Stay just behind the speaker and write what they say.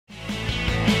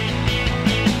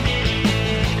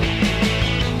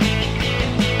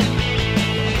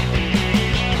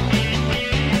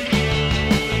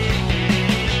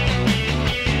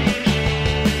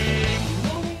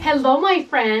Hello, my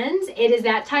friends. It is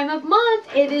that time of month.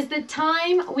 It is the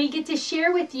time we get to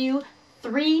share with you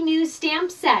 3 new stamp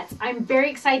sets. I'm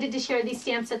very excited to share these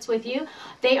stamp sets with you.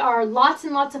 They are lots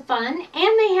and lots of fun,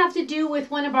 and they have to do with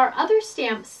one of our other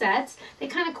stamp sets. They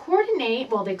kind of coordinate,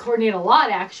 well, they coordinate a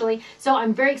lot actually, so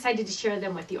I'm very excited to share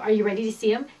them with you. Are you ready to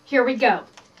see them? Here we go.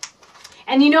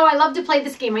 And you know I love to play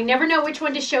this game. I never know which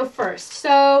one to show first.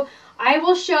 So I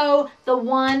will show the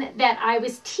one that I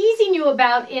was teasing you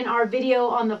about in our video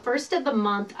on the 1st of the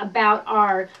month about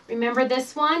our, remember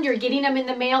this one? You're getting them in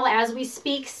the mail as we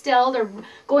speak still. They're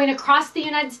going across the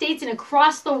United States and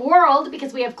across the world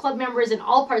because we have club members in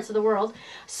all parts of the world.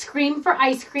 Scream for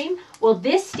Ice Cream. Well,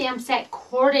 this stamp set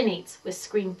coordinates with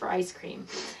Scream for Ice Cream.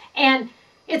 And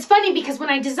it's funny because when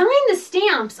I design the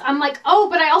stamps, I'm like, oh,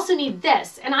 but I also need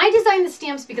this. And I design the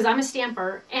stamps because I'm a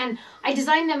stamper, and I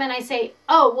design them and I say,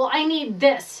 oh, well, I need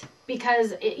this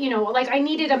because, you know, like I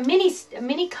needed a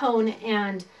mini cone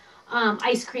and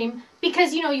ice cream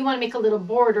because, you know, you want to make a little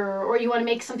border or you want to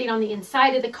make something on the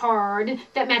inside of the card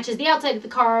that matches the outside of the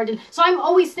card. And so I'm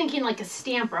always thinking like a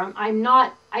stamper. I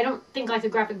don't think like a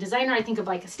graphic designer. I think of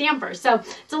like a stamper. So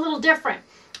it's a little different.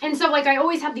 And so like I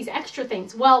always have these extra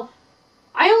things. Well,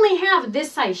 I only have this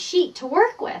size sheet to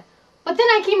work with. But then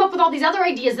I came up with all these other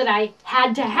ideas that I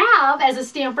had to have as a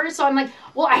stamper. So I'm like,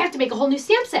 well, I have to make a whole new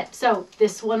stamp set. So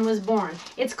this one was born.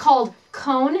 It's called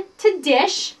Cone to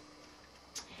Dish.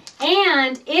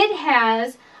 And it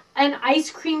has an ice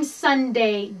cream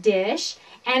sundae dish.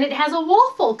 And it has a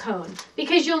waffle cone.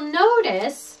 Because you'll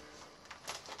notice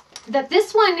that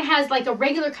this one has like a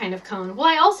regular kind of cone. Well,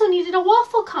 I also needed a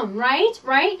waffle cone,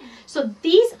 right? So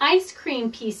these ice cream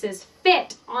pieces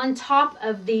fit on top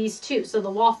of these two. So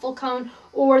the waffle cone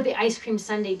or the ice cream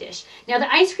sundae dish. Now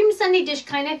the ice cream sundae dish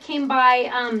kind of came by,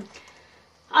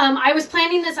 I was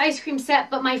planning this ice cream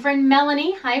set, but my friend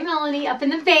Melanie, hi Melanie, up in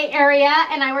the Bay Area,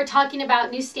 and I were talking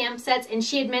about new stamp sets, and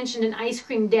she had mentioned an ice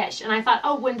cream dish, and I thought,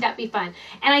 oh, wouldn't that be fun?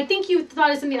 And I think you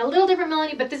thought of something a little different,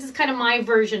 Melanie, but this is kind of my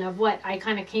version of what I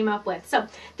kind of came up with. So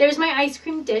there's my ice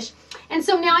cream dish, and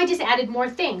so now I just added more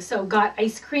things. So got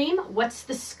ice cream, what's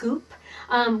the scoop?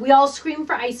 We all scream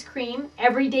for ice cream.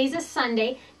 Every day's a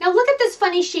Sunday. Now look at this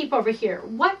funny shape over here.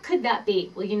 What could that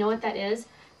be? Well, you know what that is?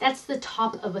 That's the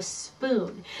top of a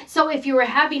spoon. So if you were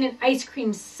having an ice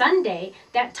cream sundae,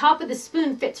 that top of the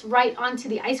spoon fits right onto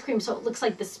the ice cream, so it looks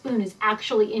like the spoon is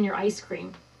actually in your ice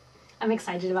cream. I'm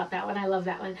excited about that one. I love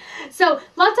that one. So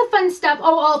lots of fun stuff.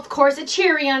 Oh, of course, a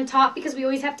cherry on top because we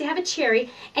always have to have a cherry.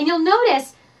 And you'll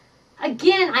notice,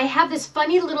 again, I have this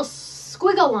funny little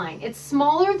squiggle line. It's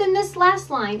smaller than this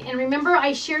last line. And remember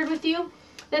I shared with you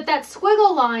that that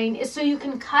squiggle line is so you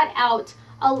can cut out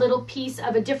a little piece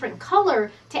of a different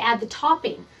color to add the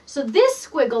topping. So this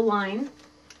squiggle line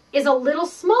is a little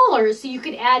smaller, so you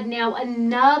could add now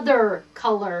another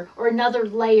color or another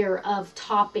layer of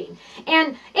topping.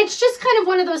 And it's just kind of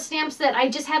one of those stamps that I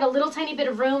just had a little tiny bit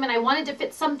of room and I wanted to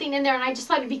fit something in there, and I just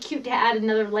thought it'd be cute to add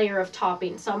another layer of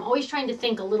topping. So I'm always trying to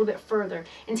think a little bit further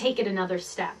and take it another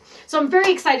step. So I'm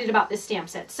very excited about this stamp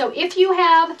set. So if you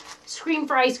have Scream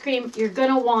for Ice Cream, you're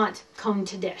gonna want Cone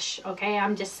to Dish, okay?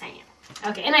 I'm just saying.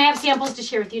 Okay, and I have samples to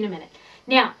share with you in a minute.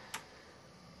 Now,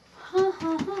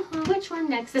 which one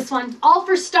next? This one. All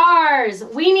for stars.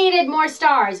 We needed more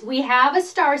stars. We have a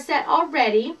star set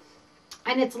already,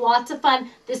 and it's lots of fun.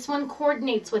 This one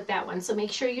coordinates with that one, so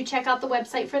make sure you check out the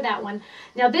website for that one.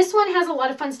 Now, this one has a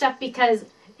lot of fun stuff because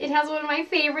it has one of my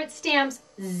favorite stamps,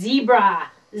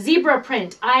 zebra. Zebra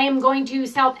print. I am going to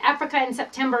South Africa in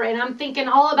September, and I'm thinking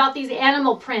all about these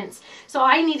animal prints. So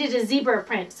I needed a zebra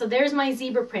print. So there's my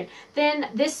zebra print. Then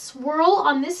this swirl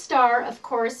on this star, of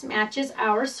course, matches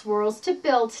our Swirls to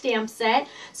Build stamp set.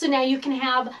 So now you can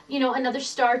have, you know, another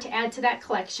star to add to that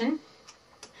collection.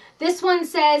 This one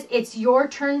says, it's your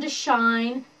turn to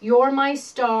shine. You're my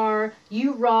star.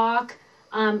 You rock.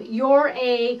 You're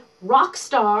a rock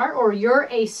star, or you're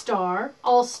a star,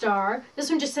 all star.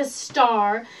 This one just says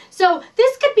star. So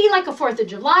this could be like a 4th of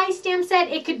July stamp set.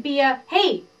 It could be a,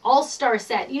 hey, all-star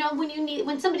set. You know,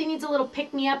 when somebody needs a little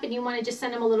pick-me-up and you want to just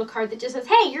send them a little card that just says,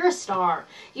 hey, you're a star.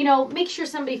 You know, make sure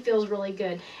somebody feels really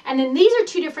good. And then these are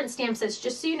 2 different stamp sets,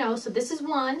 just so you know. So this is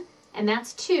 1, and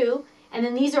that's 2. And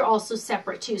then these are also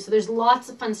separate too. So there's lots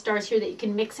of fun stars here that you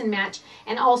can mix and match.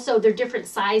 And also they're different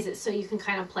sizes, so you can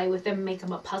kind of play with them, make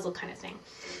them a puzzle kind of thing.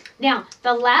 Now,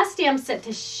 the last stamp set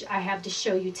I have to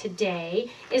show you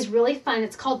today is really fun.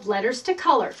 It's called Letters to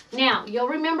Color. Now, you'll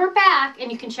remember back,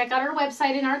 and you can check out our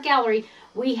website in our gallery,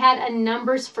 we had a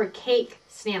Numbers for Cake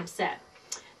stamp set.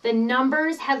 The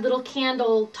numbers had little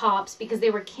candle tops because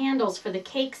they were candles for the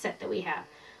cake set that we have.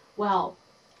 Well,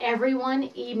 Everyone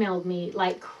emailed me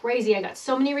like crazy. I got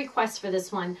so many requests for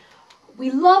this one.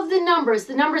 We love the numbers.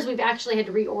 The numbers we've actually had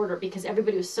to reorder because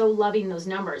everybody was so loving those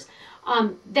numbers.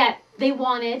 That they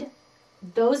wanted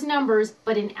those numbers,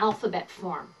 but in alphabet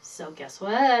form. So guess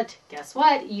what? Guess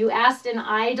what? You asked and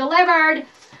I delivered.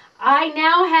 I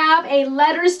now have a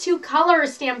letters to color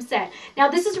stamp set. Now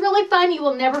this is really fun. You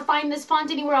will never find this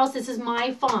font anywhere else. This is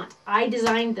my font. I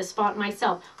designed this font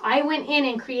myself. I went in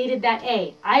and created that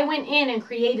A. I went in and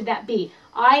created that B.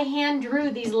 I hand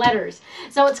drew these letters.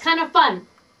 So it's kind of fun.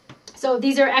 So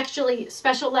these are actually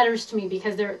special letters to me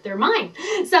because they're mine.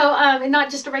 So and not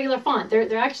just a regular font.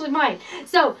 They're actually mine.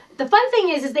 So the fun thing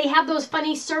is they have those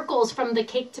funny circles from the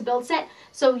Cake to Build set.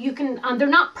 So you can they're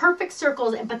not perfect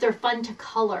circles, but they're fun to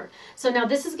color. So now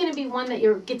this is going to be one that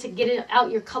you get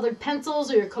out your colored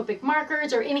pencils or your Copic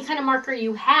markers or any kind of marker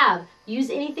you have. Use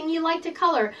anything you like to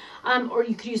color, or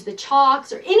you could use the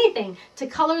chalks or anything to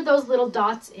color those little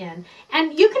dots in.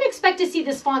 And you can expect to see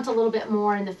this font a little bit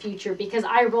more in the future because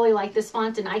I really like this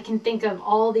font and I can think of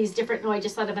all these different, I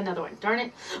just thought of another one. Darn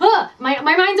it. My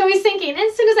mind's always thinking. And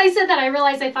as soon as I said that, I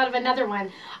realized I thought of another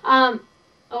one.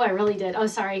 Oh, I really did. Oh,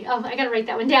 sorry. Oh, I got to write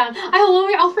that one down.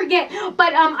 I'll forget.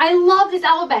 But I love this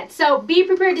alphabet. So be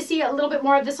prepared to see a little bit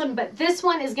more of this one. But this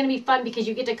one is going to be fun because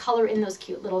you get to color in those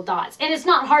cute little dots. And it's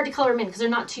not hard to color them in because they're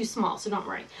not too small. So don't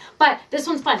worry. But this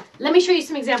one's fun. Let me show you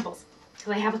some examples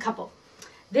because I have a couple.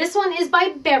 This one is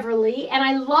by Beverly. And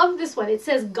I love this one. It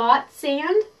says Got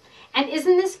Sand. And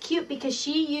isn't this cute because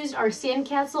she used our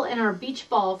sandcastle and our beach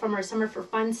ball from our Summer for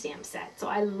Fun stamp set. So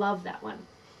I love that one.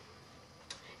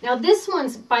 Now this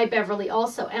one's by Beverly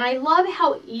also, and I love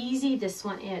how easy this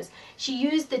one is. She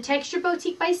used the Texture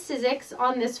Boutique by Sizzix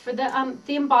on this for the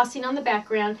embossing on the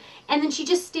background, and then she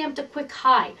just stamped a quick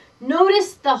hi.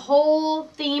 Notice the whole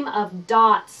theme of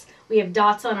dots. We have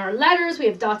dots on our letters, we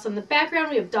have dots on the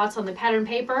background, we have dots on the pattern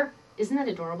paper. Isn't that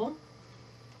adorable?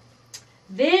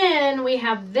 Then we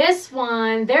have this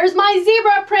one. There's my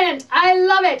zebra print. I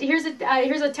love it. Here's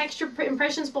a texture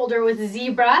impressions folder with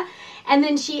zebra. And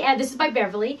then she added, this is by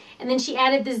Beverly, and then she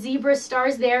added the zebra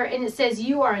stars there, and it says,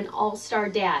 you are an all-star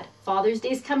dad. Father's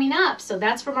Day's coming up, so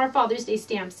that's from our Father's Day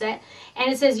stamp set.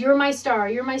 And it says, you're my star,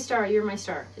 you're my star, you're my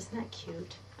star. Isn't that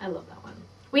cute? I love that one.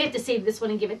 We have to save this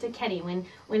one and give it to Kenny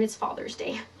when it's Father's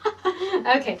Day.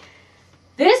 Okay.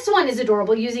 This one is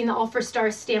adorable using the All for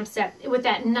Stars stamp set with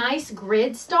that nice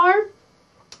grid star.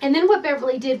 And then what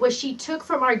Beverly did was she took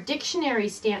from our Dictionary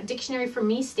for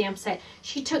Me stamp set,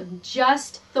 she took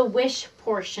just the wish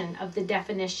portion of the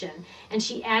definition and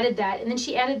she added that. And then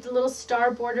she added the little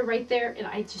star border right there. And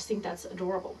I just think that's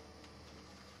adorable.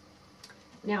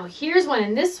 Now here's one,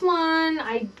 and this one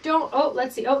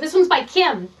let's see. Oh, this one's by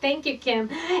Kim. Thank you, Kim.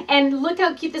 And look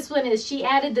how cute this one is. She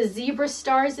added the zebra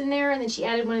stars in there, and then she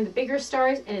added one of the bigger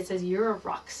stars, and it says, you're a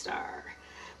rock star.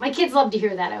 My kids love to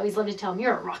hear that. I always love to tell them,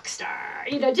 you're a rock star.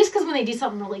 You know, just because when they do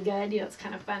something really good, it's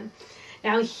kind of fun.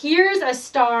 Now here's a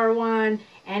star one,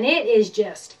 and it is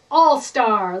just all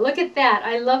star. Look at that.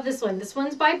 I love this one. This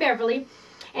one's by Beverly.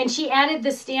 And she added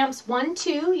the stamps 1,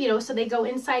 2, so they go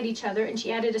inside each other. And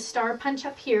she added a star punch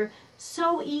up here.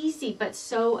 So easy, but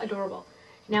so adorable.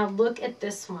 Now look at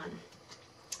this one.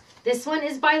 This one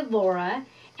is by Laura.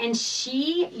 And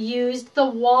she used the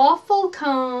waffle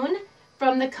cone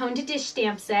from the Cone to Dish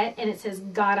stamp set. And it says,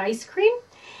 got ice cream.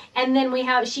 And then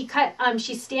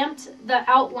she stamped the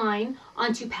outline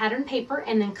onto pattern paper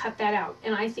and then cut that out.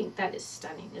 And I think that is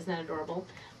stunning. Isn't that adorable?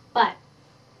 But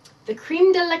the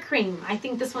creme de la creme. I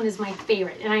think this one is my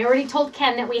favorite. And I already told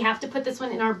Ken that we have to put this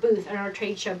one in our booth, in our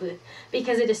trade show booth,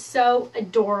 because it is so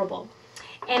adorable.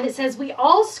 And it says, we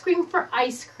all scream for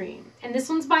ice cream. And this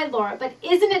one's by Laura. But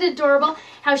isn't it adorable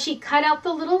how she cut out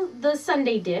the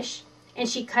sundae dish, and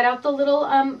she cut out the little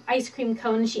ice cream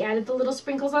cone, and she added the little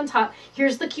sprinkles on top.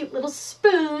 Here's the cute little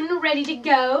spoon ready to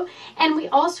go. And we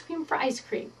all scream for ice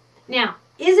cream. Now,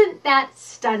 isn't that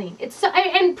stunning? It's so,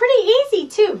 and pretty easy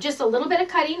too. Just a little bit of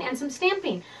cutting and some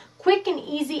stamping. Quick and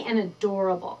easy and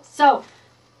adorable. So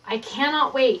I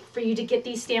cannot wait for you to get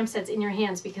these stamp sets in your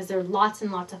hands because they're lots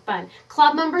and lots of fun.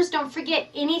 Club members, don't forget,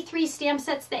 any 3 stamp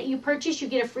sets that you purchase, you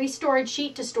get a free storage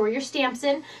sheet to store your stamps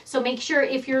in. So make sure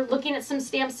if you're looking at some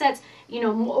stamp sets,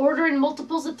 order in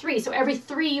multiples of 3. So every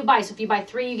 3 you buy. So if you buy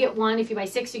 3, you get 1. If you buy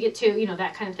 6, you get 2,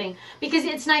 that kind of thing. Because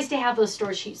it's nice to have those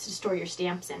storage sheets to store your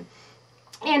stamps in.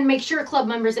 And make sure, club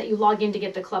members, that you log in to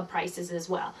get the club prices as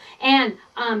well. And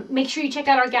make sure you check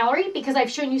out our gallery, because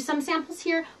I've shown you some samples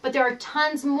here, but there are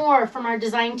tons more from our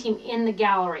design team in the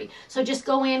gallery. So just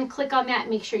go in, click on that, and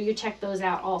make sure you check those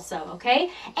out also,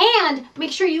 okay? And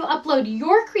make sure you upload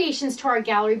your creations to our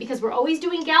gallery, because we're always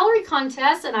doing gallery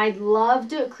contests, and I'd love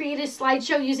to create a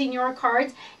slideshow using your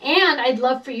cards, and I'd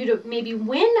love for you to maybe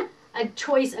win a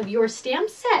choice of your stamp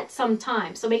set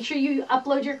sometime. So make sure you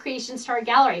upload your creations to our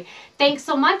gallery. Thanks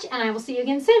so much, and I will see you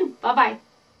again soon. Bye-bye.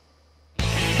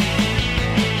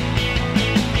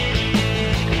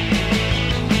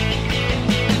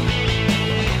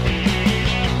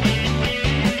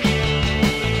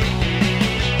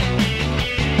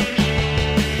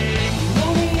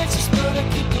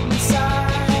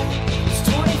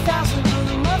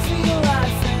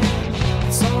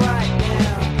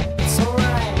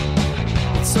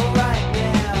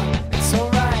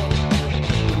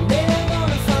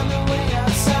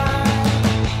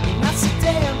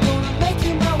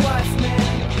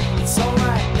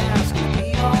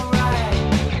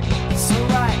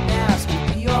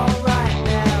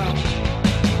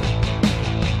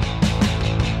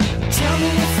 Tell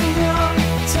me